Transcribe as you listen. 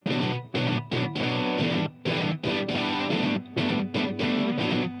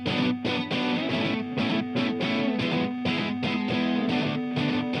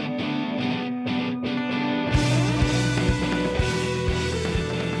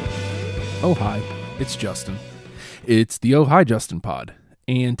Oh, hi, it's Justin. It's the Oh, Hi, Justin pod.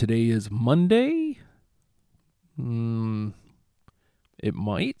 And today is Monday. It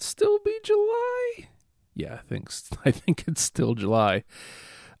might still be July. Yeah, I think it's still July.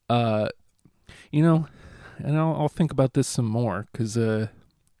 Uh, and I'll think about this some more because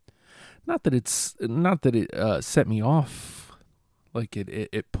not that it set me off, like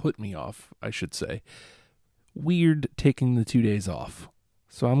it put me off, I should say. Weird taking the 2 days off.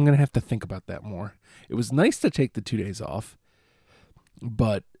 So I'm going to have to think about that more. It was nice to take the 2 days off,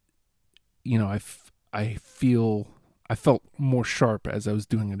 but, I felt more sharp as I was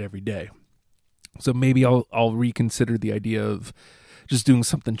doing it every day. So maybe I'll reconsider the idea of just doing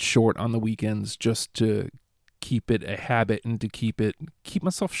something short on the weekends just to keep it a habit and to keep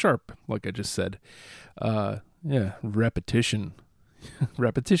myself sharp, like I just said. Repetition.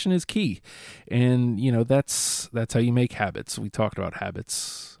 Repetition is key, and that's how you make habits. We talked about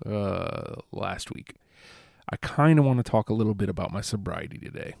habits last week. I kind of want to talk a little bit about my sobriety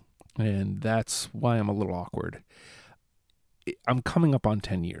today, and that's why I'm a little awkward. I'm coming up on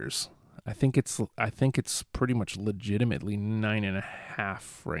 10 years. I think it's pretty much legitimately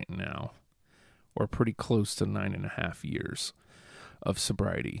 9.5 right now, or pretty close to 9.5 years of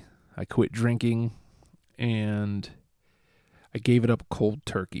sobriety. I quit drinking, and I gave it up cold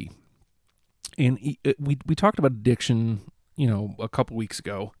turkey. And we talked about addiction, a couple weeks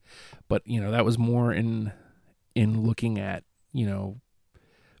ago, but that was more in looking at,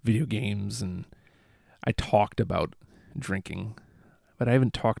 video games, and I talked about drinking, but I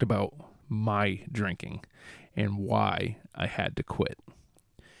haven't talked about my drinking and why I had to quit.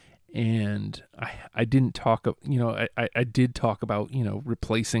 And I didn't talk, I did talk about,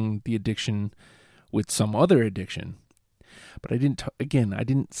 replacing the addiction with some other addiction. But I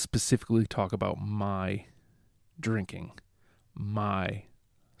didn't specifically talk about my drinking, my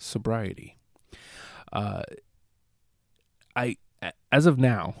sobriety. As of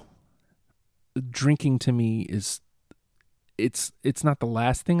now, drinking to me it's not the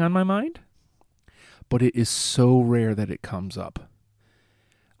last thing on my mind, but it is so rare that it comes up.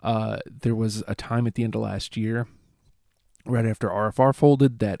 There was a time at the end of last year, right after RFR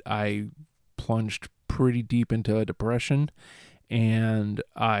folded, that I plunged pretty deep into a depression, and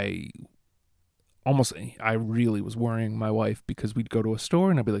I really was worrying my wife, because we'd go to a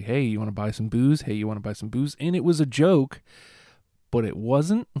store and I'd be like, hey, you want to buy some booze? Hey, you want to buy some booze? And it was a joke, but it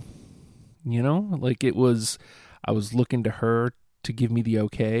wasn't, it was, I was looking to her to give me the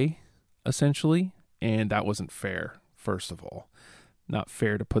okay, essentially. And that wasn't fair, first of all. Not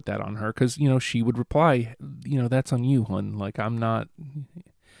fair to put that on her, because, she would reply, that's on you, hun. Like, I'm not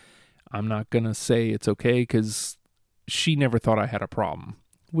going to say it's okay, because she never thought I had a problem,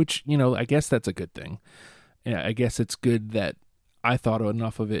 which, I guess that's a good thing. Yeah, I guess it's good that I thought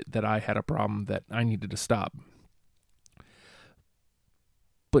enough of it that I had a problem that I needed to stop.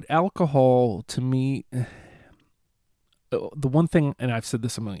 But alcohol, to me, the one thing, and I've said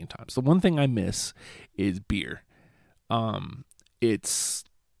this a million times, the one thing I miss is beer. I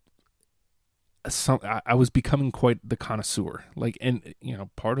was becoming quite the connoisseur, and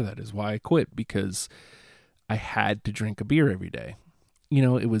part of that is why I quit, because I had to drink a beer every day.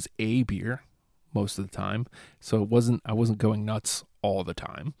 It was a beer most of the time, so I wasn't going nuts all the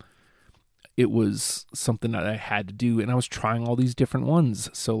time. It was something that I had to do, and I was trying all these different ones.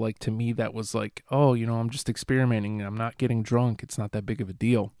 So to me, that was oh, I'm just experimenting. I'm not getting drunk. It's not that big of a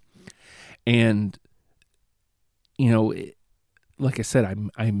deal. And like I said,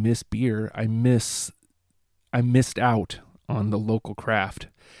 I miss beer. I missed out on the local craft.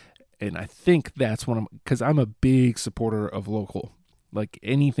 And I think that's because I'm a big supporter of local,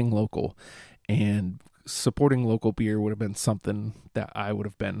 anything local. And supporting local beer would have been something that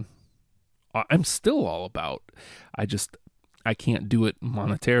I'm still all about. I can't do it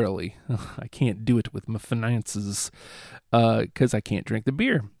monetarily. I can't do it with my finances, because I can't drink the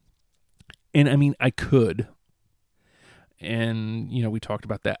beer. And I mean, I could. And, we talked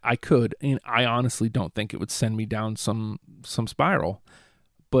about that. I could, and I honestly don't think it would send me down some spiral.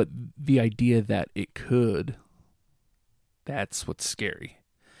 But the idea that it could, that's what's scary.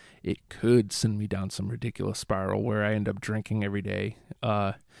 It could send me down some ridiculous spiral where I end up drinking every day.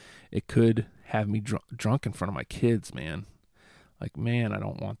 It could have me drunk in front of my kids, man. Man, I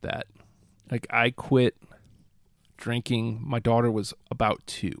don't want that. I quit drinking. My daughter was about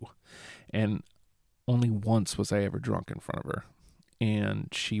 2, and only once was I ever drunk in front of her, and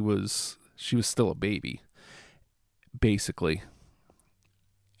she was still a baby, basically.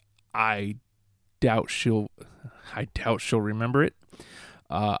 I doubt she'll remember it.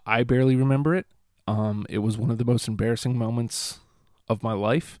 I barely remember it. It was one of the most embarrassing moments of my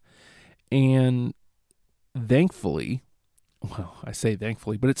life, And thankfully, well, I say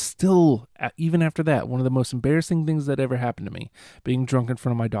thankfully, but it's still, even after that, one of the most embarrassing things that ever happened to me, being drunk in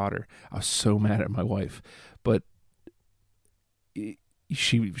front of my daughter. I was so mad at my wife, but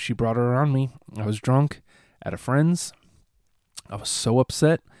she brought her on me. I was drunk at a friend's. I was so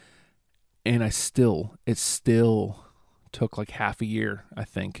upset, and it still took like half a year, I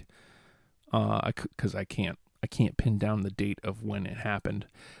think, because I can't pin down the date of when it happened,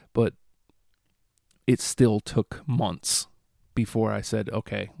 but it still took months before I said,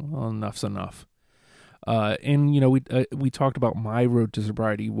 okay, well, enough's enough. And we talked about my road to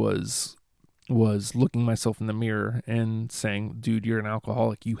sobriety was looking myself in the mirror and saying, dude, you're an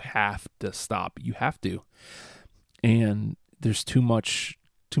alcoholic. You have to stop. You have to. And there's too much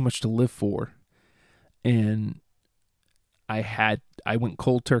to live for. And I went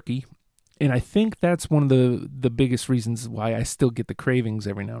cold turkey. And I think that's one of the biggest reasons why I still get the cravings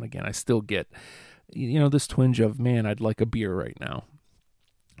every now and again. I still get, this twinge of, man, I'd like a beer right now.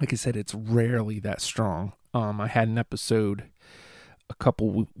 Like I said, it's rarely that strong. I had an episode a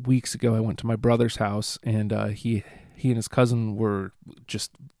couple weeks ago. I went to my brother's house, and he and his cousin were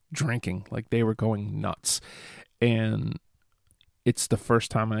just drinking. Like, they were going nuts. And it's the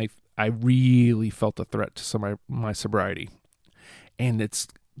first time I really felt a threat to my sobriety. And it's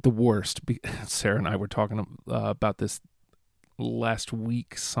the worst. Sarah and I were talking about this last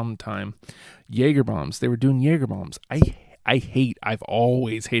week sometime. Jaeger bombs. They were doing Jaeger bombs. I've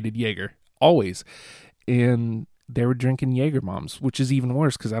always hated Jaeger. Always. And they were drinking Jaeger bombs, which is even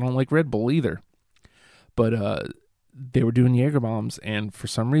worse because I don't like Red Bull either. But they were doing Jaeger bombs, and for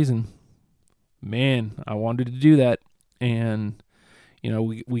some reason, man, I wanted to do that. And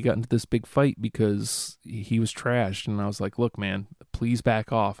we got into this big fight because he was trashed, and I was like, look, man, please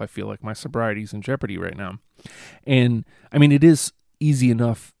back off. I feel like my sobriety's in jeopardy right now. And I mean, it is easy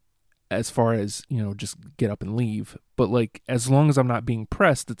enough as far as, just get up and leave. But like, as long as I'm not being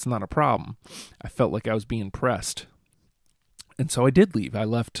pressed, it's not a problem. I felt like I was being pressed. And so I did leave. I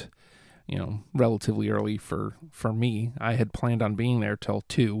left, relatively early for me. I had planned on being there till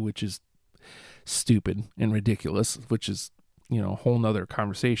 2, which is stupid and ridiculous, which is, a whole nother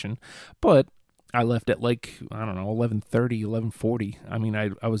conversation. But I left at 11:30, 11:40. I mean,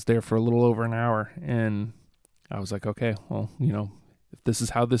 I was there for a little over an hour, and I was like, okay, well, if this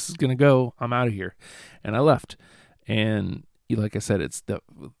is how this is going to go, I'm out of here. And I left. And like I said, it's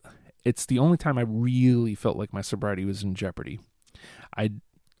the only time I really felt like my sobriety was in jeopardy.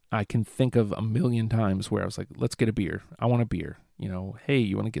 I can think of a million times where I was like, let's get a beer. I want a beer. Hey,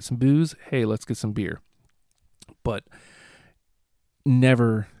 you want to get some booze? Hey, let's get some beer. But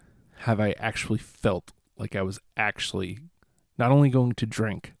never have I actually felt like I was actually not only going to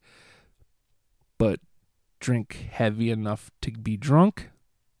drink, but drink heavy enough to be drunk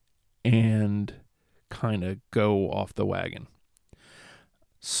and kind of go off the wagon.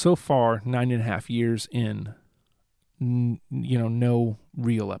 So far, 9.5 years in, no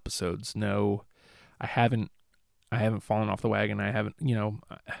real episodes. No, I haven't fallen off the wagon. I haven't,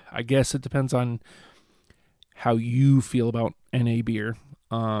 I guess it depends on how you feel about NA beer.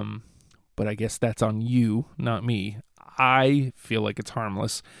 But I guess that's on you, not me. I feel like it's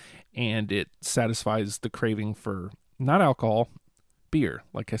harmless, and it satisfies the craving for not alcohol, beer.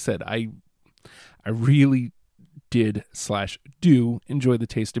 Like I said, I really do enjoy the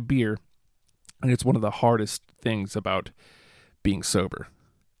taste of beer, and it's one of the hardest things about being sober.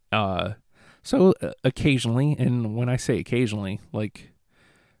 So occasionally, and when I say occasionally, like,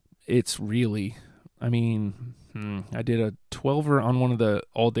 it's really, I mean, I did a 12er on one of the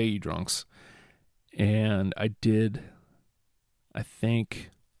all-day drunks, and I did, I think,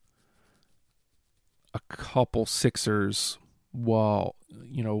 a couple sixers while,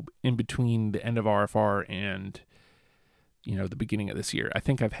 in between the end of RFR and, the beginning of this year. I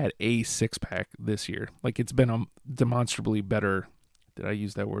think I've had a 6-pack this year. Like, it's been a demonstrably better, did I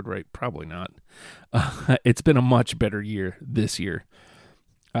use that word right? Probably not. It's been a much better year this year.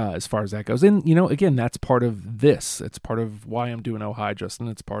 As far as that goes. And, again, that's part of this. It's part of why I'm doing Oh Hi, Justin.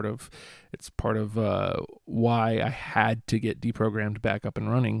 It's part of why I had to get deprogrammed back up and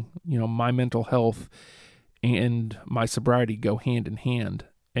running. My mental health and my sobriety go hand in hand,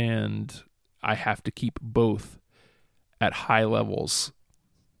 and I have to keep both at high levels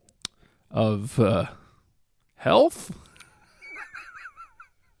of health.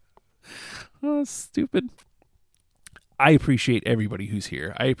 Oh, stupid. I appreciate everybody who's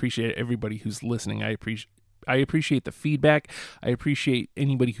here. I appreciate everybody who's listening. I appreciate the feedback. I appreciate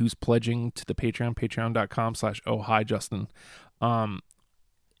anybody who's pledging to the Patreon, patreon.com/ohhijustin.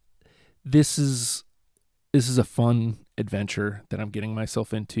 This is a fun adventure that I'm getting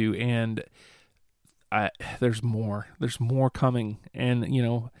myself into, and there's more coming.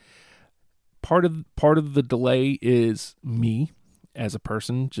 And part of the delay is me as a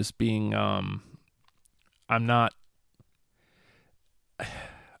person just being I'm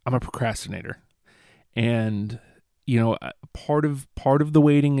a procrastinator, and part of the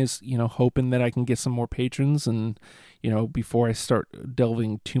waiting is hoping that I can get some more patrons, and before I start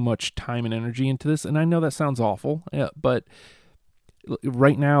delving too much time and energy into this. And I know that sounds awful, but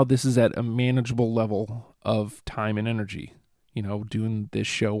right now this is at a manageable level of time and energy. Doing this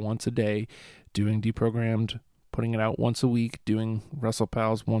show once a day, doing Deprogrammed, putting it out once a week, doing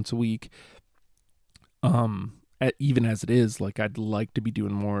WrestlePals once a week. Even as it is, like, I'd like to be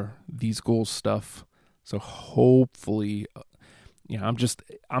doing more These Goals stuff. So hopefully,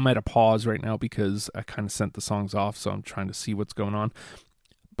 I'm at a pause right now because I kind of sent the songs off, so I'm trying to see what's going on.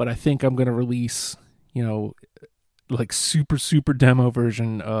 But I think I'm going to release, like super demo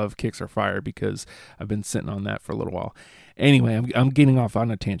version of Kicks Are Fire, because I've been sitting on that for a little while. Anyway, I'm getting off on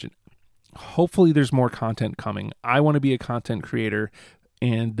a tangent. Hopefully there's more content coming. I want to be a content creator,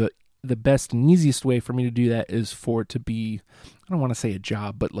 and the best and easiest way for me to do that is for it to be, I don't want to say a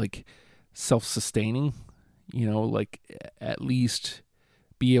job, but like self-sustaining, like at least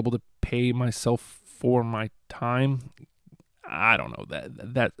be able to pay myself for my time. I don't know,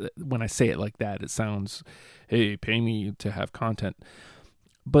 that when I say it like that, it sounds, hey, pay me to have content.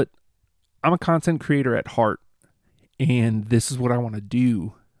 But I'm a content creator at heart, and this is what I want to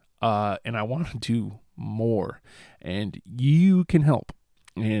do. And I want to do more, and you can help.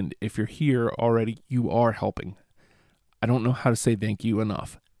 And if you're here already, you are helping. I don't know how to say thank you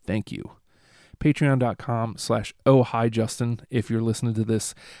enough. Thank you. Patreon.com/ohhijustin if you're listening to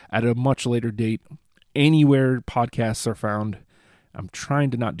this at a much later date, anywhere podcasts are found. I'm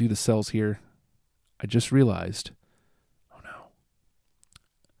trying to not do the sells here. I just realized, oh no,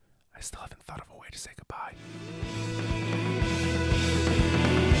 I still haven't thought of a way to say goodbye.